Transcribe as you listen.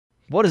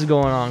What is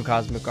going on,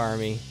 Cosmic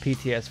Army?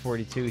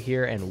 PTS42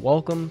 here, and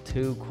welcome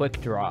to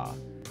Quick Draw.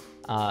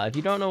 If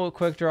you don't know what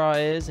Quick Draw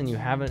is, and you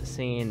haven't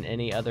seen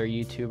any other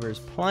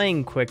YouTubers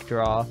playing Quick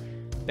Draw,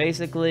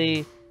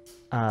 basically,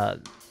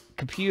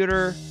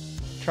 computer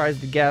tries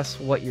to guess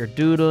what you're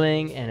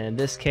doodling, and in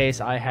this case,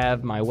 I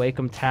have my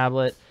Wacom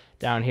tablet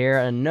down here,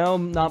 and no,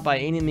 not by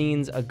any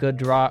means a good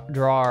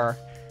drawer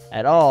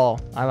at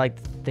all. I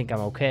like to think I'm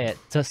okay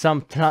at,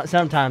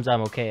 sometimes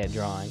I'm okay at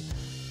drawing.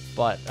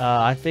 But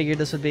I figured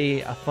this would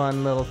be a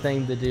fun little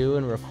thing to do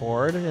and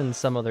record, and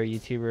some other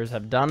YouTubers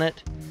have done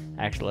it.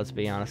 Actually, let's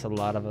be honest, a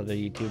lot of other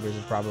YouTubers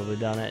have probably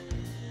done it.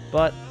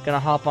 But gonna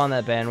hop on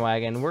that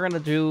bandwagon. We're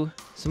gonna do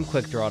some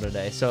Quick Draw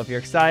today. So if you're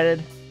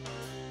excited,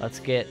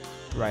 let's get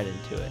right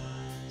into it.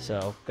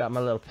 So got my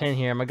little pen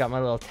here. I got my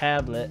little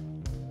tablet,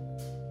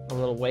 a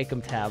little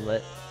Wacom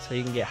tablet, so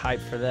you can get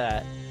hyped for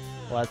that.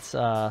 Let's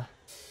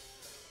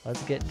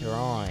get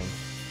drawing.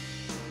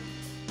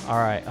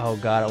 Alright, oh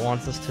god, it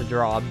wants us to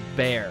draw a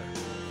bear.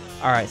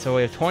 Alright, so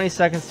we have 20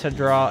 seconds to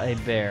draw a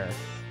bear.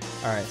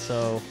 Alright,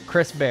 so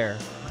Chris Bear,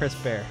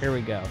 here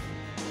we go.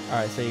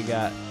 Alright, so you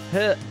got,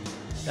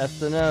 that's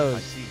the nose. I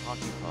see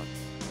hockey puck,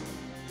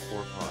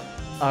 or pot.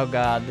 Oh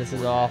god, this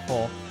is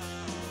awful.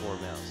 Or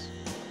mouse.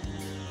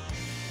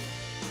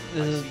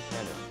 This is... see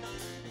cannon,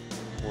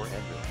 or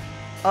anvil.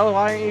 Oh,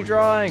 why aren't you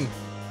drawing?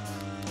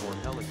 Or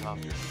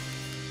helicopter,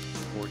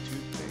 or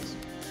toothpaste.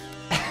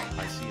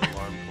 I see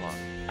alarm clock.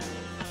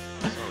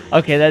 Sorry,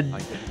 Okay, I couldn't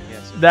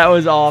guess it. that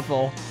was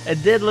awful.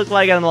 It did look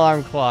like an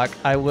alarm clock.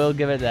 I will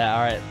give it that.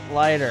 Alright,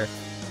 lighter.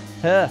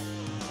 I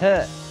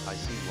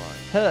see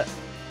line. Or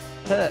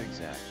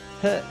zigzag.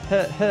 Or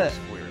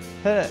square.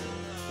 Or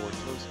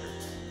toaster.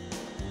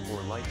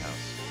 Or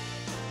lighthouse.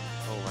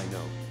 Oh, I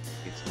know.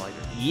 It's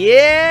lighter.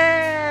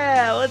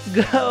 Yeah, let's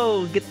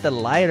go. Get the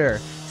lighter.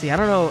 See, I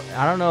don't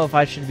know if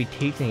I should be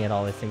teaching it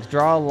all these things.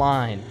 Draw a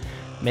line.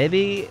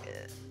 Maybe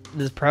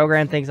this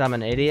program thinks I'm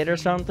an idiot or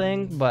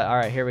something, but all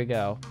right, here we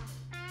go.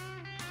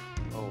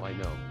 Oh, I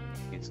know.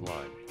 It's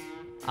line.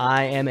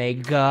 I am a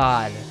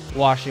god.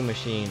 Washing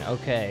machine.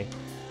 Okay.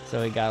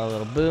 So we got a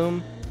little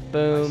boom,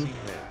 boom, I see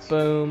pens.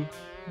 boom,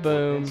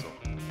 boom, pencil.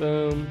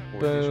 boom, Or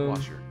boom.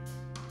 dishwasher.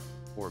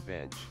 Or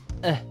bench.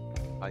 Eh.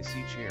 I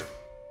see chair.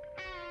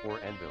 Or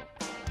anvil.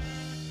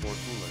 Or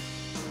cooler.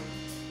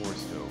 Or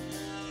stove.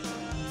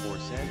 Or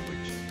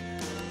sandwich.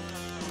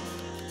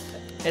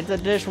 It's a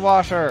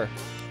dishwasher.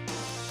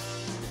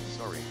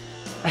 Sorry.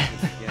 I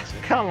couldn't guess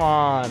it. Come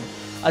on.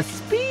 A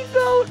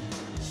speedboat?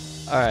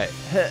 Alright.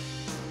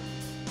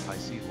 I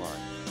see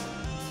line.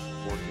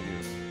 Or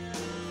canoe.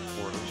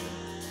 Or ocean.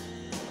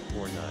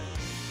 Or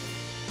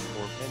knife.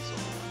 Or pencil.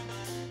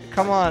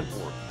 Come I on. see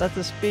fork. That's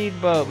a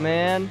speedboat,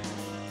 man.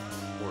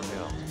 Or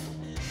belt.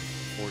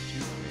 Or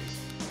toothpaste.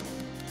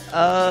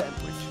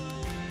 Sandwich.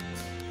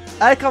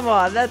 Come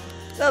on. That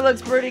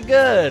looks pretty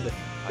good.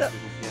 I couldn't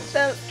guess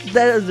it.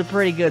 That is a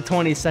pretty good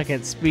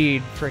 20-second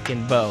speed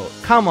freaking boat.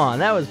 Come on,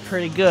 that was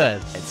pretty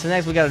good. So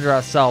next we gotta draw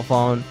a cell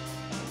phone.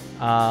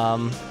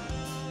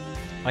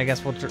 I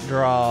guess we'll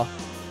draw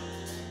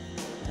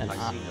an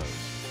I see nose.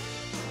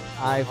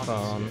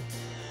 iPhone.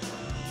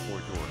 Or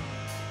door.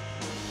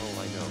 Oh,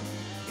 I know.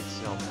 It's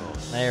cell phone.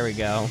 There we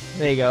go.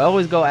 There you go.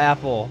 Always go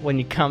Apple when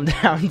you come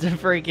down to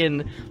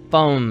freaking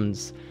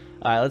phones.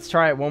 Alright, let's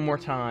try it one more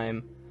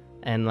time.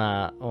 And,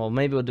 well,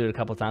 maybe we'll do it a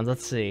couple times.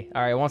 Let's see.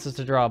 Alright, it wants us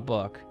to draw a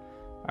book.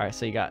 Alright,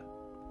 so you got...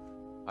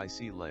 I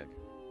see leg.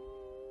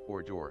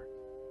 Or door.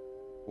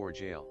 Or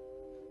jail.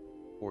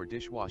 Or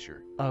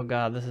dishwasher. Oh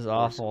god, this is Or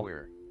awful.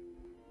 square.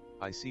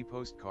 I see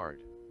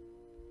postcard.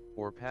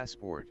 Or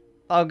passport.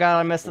 Oh god,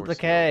 I messed up Or the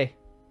stove. K.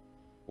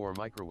 Or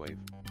microwave.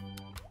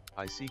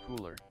 I see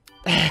cooler.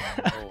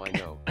 Oh, I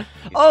know. It's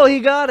Oh, he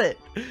got it!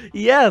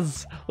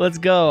 Yes! Let's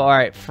go.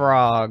 Alright,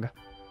 frog.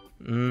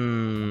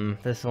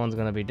 This one's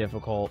gonna be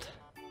difficult.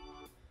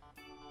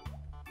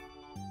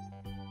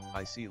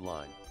 I see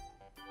line.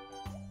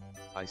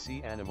 I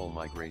see animal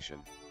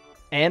migration.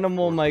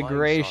 Animal Or flying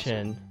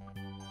migration.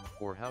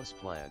 Or house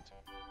plant.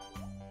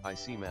 I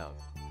see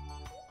mouth.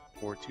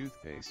 Or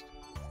toothpaste.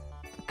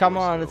 Come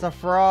or on, it's a stove.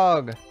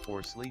 frog.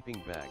 Or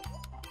sleeping bag.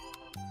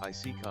 I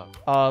see cup.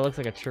 Oh, it looks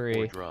like a Or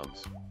tree.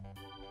 drums.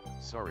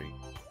 Sorry,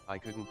 I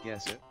couldn't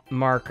guess it.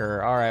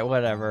 Marker. Alright,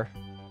 whatever.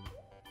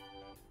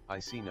 I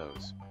see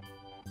nose.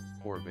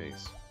 Or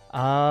vase.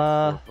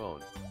 Or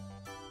phone.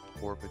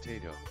 Or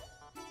potato.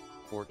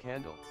 Or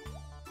candle.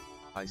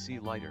 I see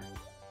lighter.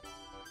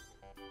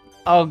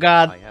 Oh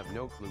god. I have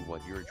no clue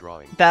what you're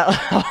drawing. That.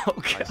 Oh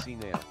I god. see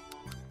nail.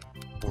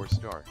 Or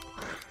star.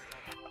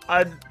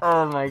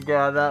 Oh my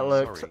god, that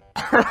looks. Sorry,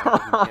 I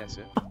couldn't guess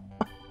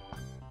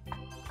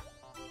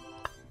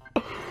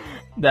it.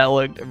 That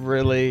looked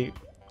really,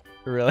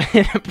 really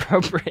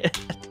inappropriate.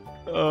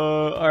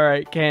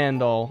 Alright,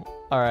 candle.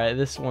 Alright,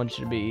 this one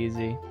should be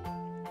easy.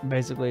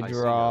 Basically I see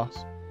draw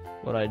nose.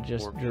 what I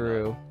just Or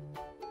drew.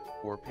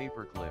 Or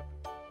paper clip.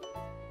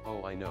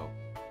 Oh, I know.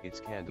 It's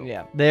candle.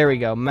 Yeah, there we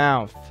go.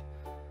 Mouth.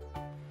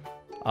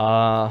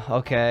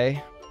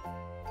 Okay.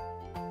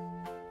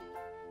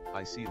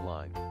 I see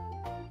line.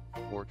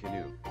 Or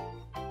canoe.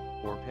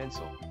 or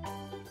pencil,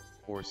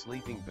 or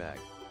sleeping bag,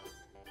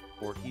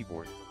 or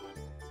keyboard.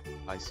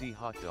 I see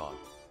hot dog,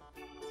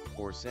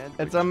 or sandwich.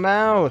 It's a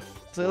mouth.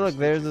 So or look,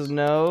 there's his stitches,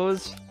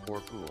 nose or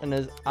pool. and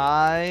his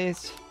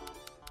eyes.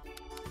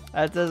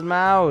 That's his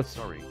mouth.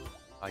 Sorry,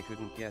 I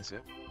couldn't guess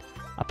it.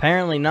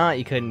 Apparently not,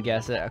 you couldn't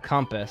guess it. A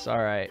compass,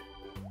 alright.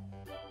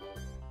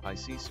 I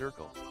see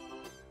circle,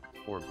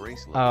 or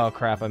bracelet, Oh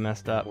crap, I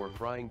messed up. or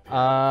frying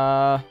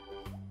pan.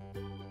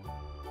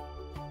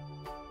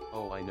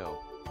 Oh, I know,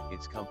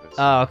 it's compass.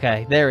 Oh,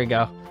 okay, there we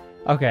go.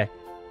 Okay.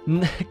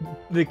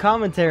 The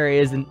commentary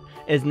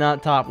is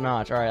not top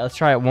notch. Alright, let's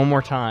try it one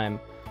more time.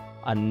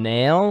 A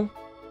nail?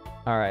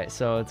 Alright,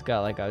 so it's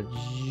got like a...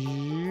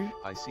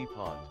 I see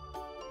pond,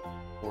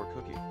 or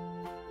cookie.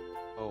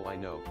 Oh, I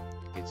know,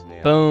 it's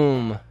nail.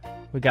 Boom.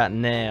 We got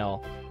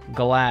nail.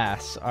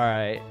 Glass.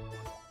 Alright.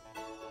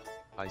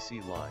 I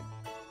see line,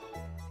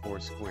 or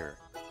square,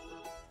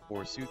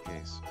 or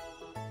suitcase,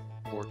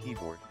 or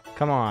keyboard,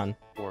 Come on.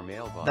 or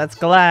mailbox. That's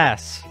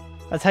glass.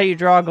 That's how you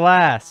draw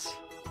glass.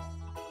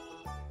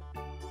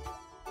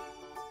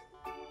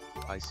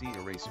 I see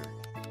eraser,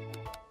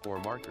 or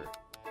marker,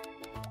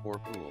 or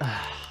pool.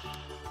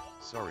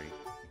 Sorry,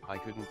 I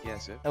couldn't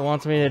guess it. It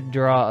wants me to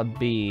draw a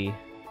bee.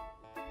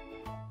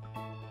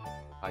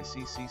 I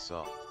see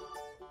seesaw,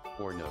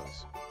 or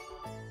nose,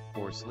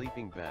 or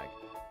sleeping bag,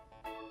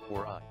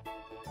 or eye.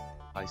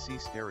 I see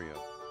stereo,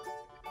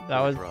 That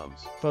or was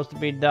drums. supposed to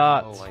be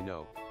dots. Oh, I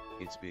know,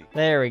 it's B.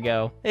 There we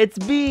go. It's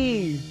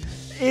B.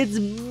 It's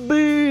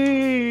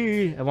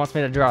B. It wants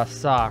me to draw a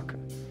sock.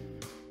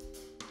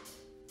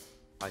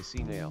 I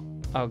see nail,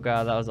 Oh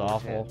god, that was or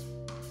awful.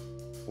 tent,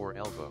 or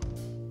elbow,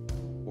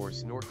 or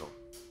snorkel,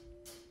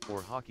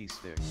 or hockey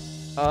stick.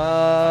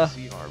 I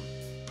see arm,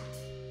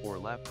 or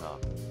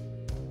laptop.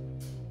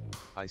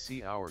 I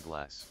see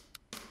hourglass,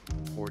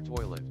 or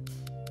toilet,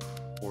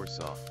 or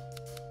saw,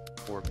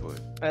 or foot.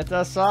 It's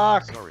a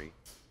sock. Sorry,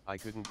 I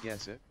couldn't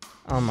guess it.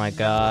 Oh my Or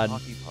god.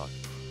 hockey puck.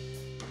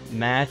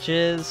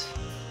 Matches.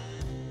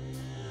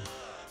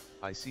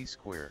 I see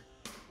square,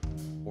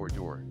 or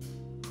door,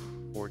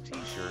 or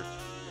t-shirt,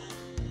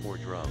 or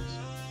drums,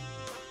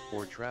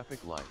 or traffic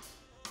light.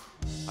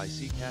 I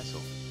see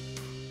castle,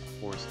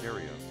 or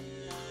stereo,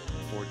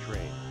 or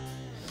train.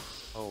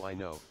 Oh, I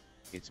know,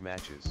 it's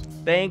matches.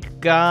 Thank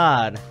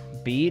god.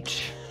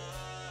 Beach.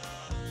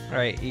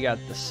 Alright, you got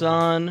the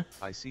sun.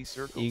 I see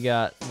circle, You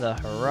got the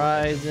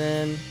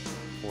horizon.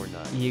 or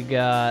knife, You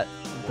got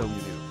or the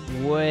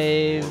canoe, or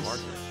waves.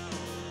 marker.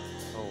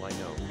 Oh, I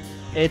know.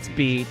 It's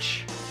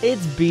beach.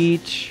 It's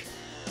beach.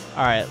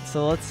 Alright,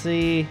 so let's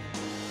see.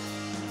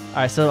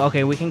 Alright, so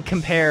okay, we can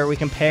compare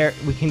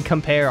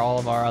all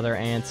of our other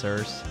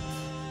answers.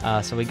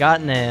 So we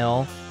got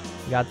nail.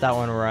 We got that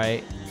one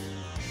right.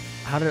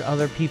 How did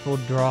other people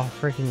draw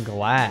freaking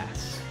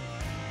glass?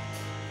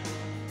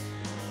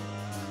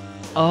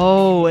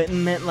 Oh, it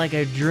meant like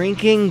a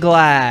drinking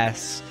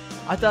glass.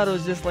 I thought it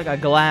was just like a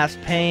glass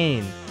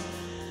pane.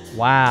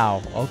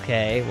 Wow,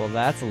 okay, well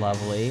that's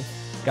lovely.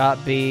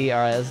 Got B,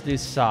 alright, let's do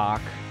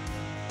sock.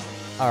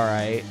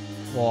 Alright,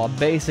 well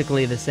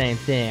basically the same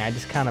thing, I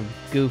just kind of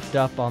goofed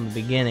up on the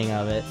beginning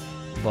of it,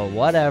 but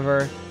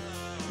whatever.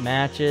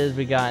 Matches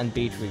we got and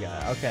beach we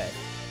got, okay.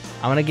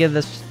 I'm gonna give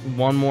this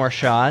one more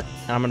shot,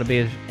 and I'm gonna be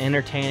as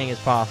entertaining as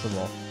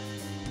possible.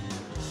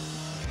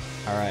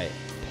 Alright,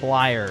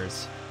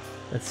 pliers.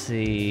 Let's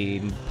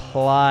see,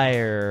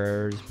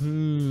 pliers,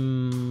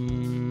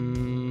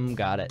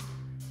 got it.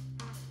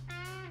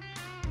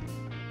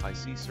 I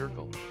see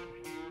circle,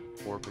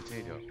 or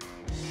potato.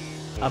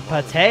 A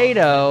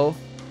potato?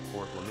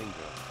 Or flamingo.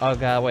 Oh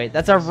god, wait,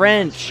 that's a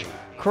wrench!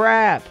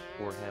 Crap!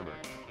 Or hammer.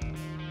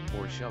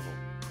 Or shovel.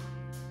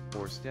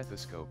 Or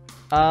stethoscope.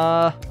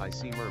 Uh... I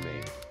see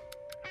mermaid.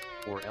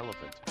 Or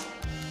elephant.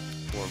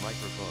 Or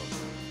microphone.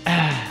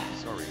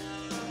 Sorry,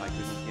 I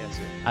couldn't guess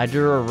it. I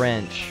drew a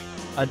wrench.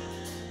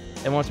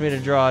 It wants me to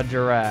draw a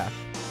giraffe.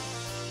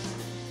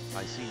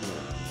 I see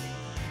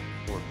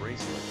moon. Or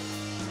bracelet.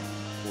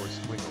 Or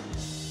squiggle.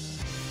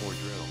 Or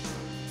drill.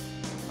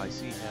 I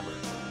see hammer.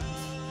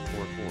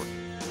 Or fork.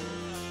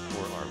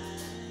 Or arm.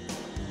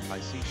 I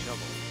see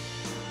shovel.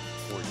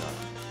 Or duck.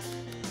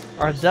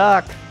 Or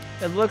duck!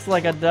 It looks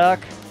like a duck.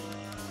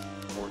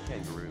 Or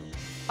kangaroo.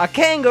 A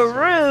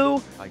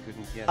kangaroo? I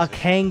couldn't guess A it.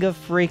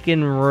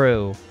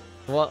 kanga-freaking-roo.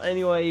 Well,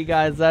 anyway, you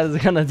guys, that is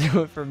gonna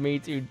do it for me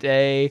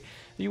today.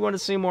 If you want to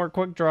see more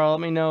quick draw, let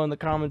me know in the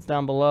comments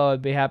down below.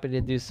 I'd be happy to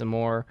do some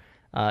more,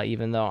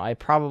 even though I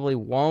probably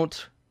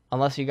won't.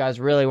 Unless you guys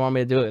really want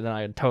me to do it, then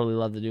I'd totally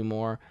love to do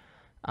more.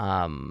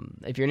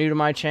 If you're new to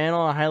my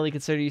channel, I highly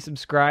consider you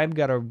subscribe.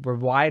 Got a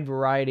wide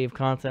variety of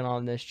content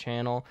on this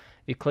channel.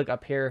 If you click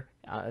up here,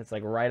 it's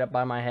like right up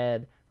by my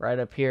head, right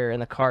up here in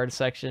the card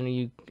section,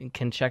 you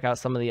can check out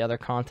some of the other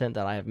content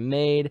that I have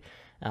made.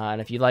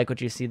 And if you like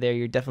what you see there,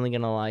 you're definitely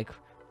going to like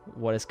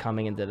what is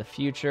coming into the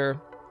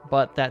future.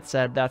 But that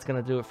said, that's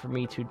going to do it for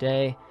me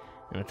today.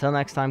 And until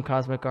next time,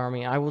 Cosmic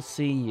Army, I will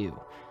see you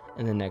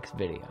in the next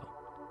video.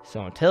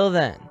 So until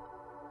then,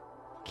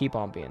 keep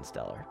on being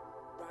stellar.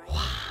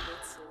 Wow.